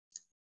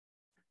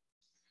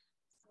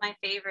my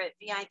favorite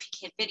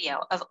Vipkid video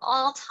of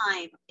all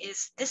time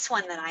is this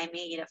one that I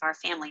made of our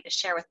family to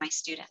share with my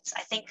students.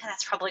 I think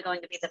that's probably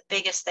going to be the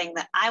biggest thing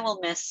that I will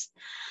miss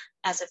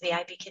as a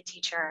Vipkid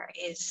teacher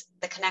is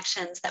the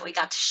connections that we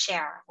got to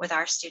share with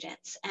our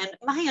students. And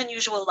my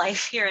unusual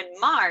life here in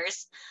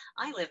Mars,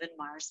 I live in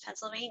Mars,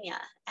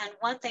 Pennsylvania. And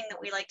one thing that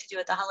we like to do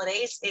at the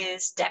holidays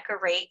is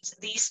decorate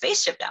the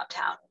spaceship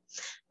downtown.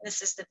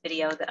 This is the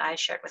video that I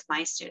shared with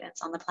my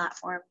students on the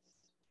platform.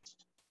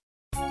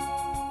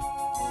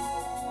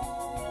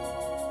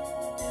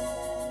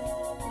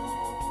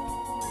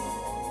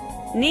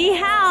 Ni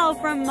Hao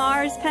from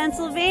Mars,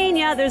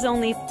 Pennsylvania. There's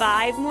only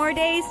 5 more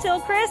days till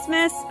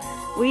Christmas.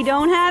 We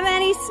don't have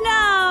any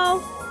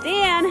snow.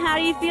 Dan, how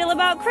do you feel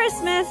about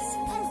Christmas?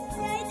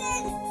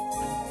 Excited.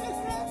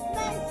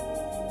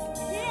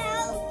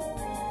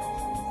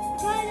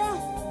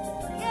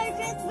 Merry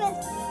Christmas.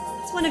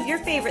 What's one of your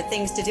favorite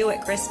things to do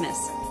at Christmas?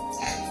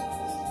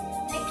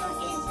 Make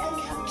cookies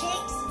and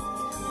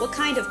cupcakes. What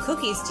kind of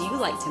cookies do you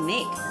like to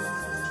make?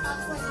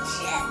 Chocolate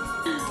chip.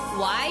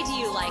 Why do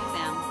you like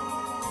them?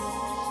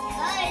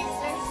 Because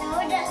they're so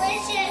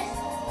delicious.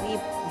 We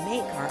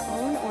make our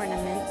own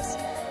ornaments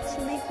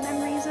to make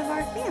memories of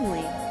our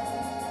family.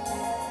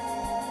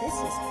 This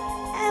is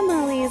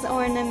Emily's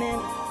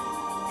ornament.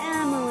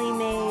 Emily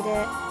made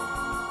it.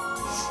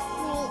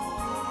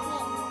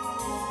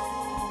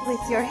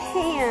 With your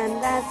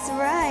hand, that's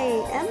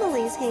right.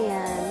 Emily's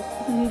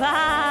hand.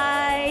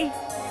 Bye.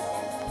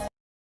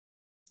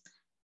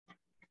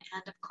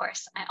 And of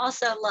course, I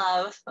also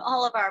love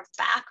all of our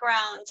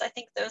backgrounds. I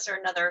think those are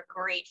another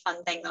great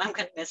fun thing that I'm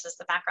going to miss is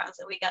the backgrounds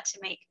that we got to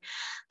make.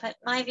 But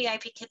my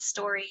Vipkid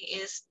story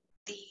is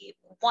the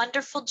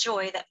wonderful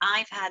joy that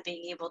I've had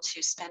being able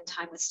to spend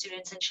time with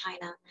students in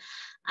China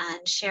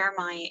and share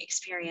my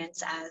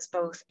experience as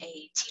both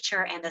a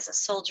teacher and as a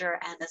soldier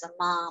and as a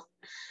mom,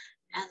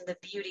 and the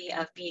beauty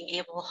of being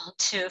able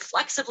to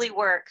flexibly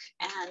work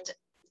and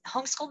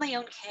homeschool my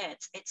own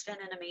kids. It's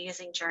been an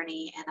amazing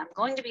journey, and I'm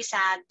going to be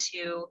sad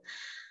to,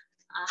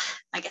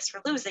 I guess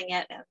we're losing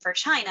it for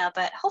China,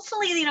 but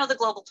hopefully, the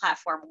global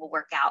platform will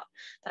work out.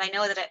 But I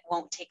know that it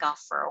won't take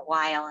off for a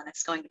while, and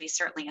it's going to be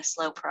certainly a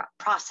slow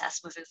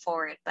process moving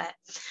forward. But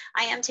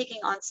I am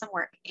taking on some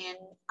work in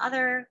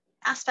other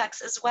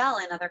aspects as well,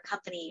 in other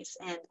companies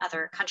in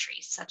other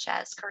countries, such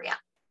as Korea.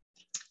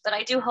 But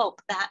I do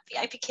hope that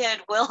Vipkid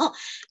will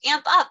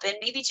amp up in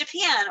maybe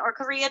Japan or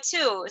Korea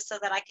too, so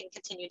that I can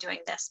continue doing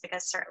this,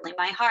 because certainly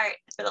my heart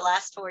for the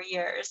last 4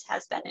 years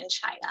has been in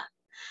China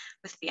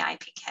with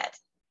Vipkid.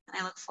 And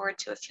I look forward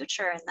to a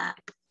future in that.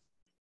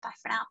 Bye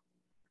for now.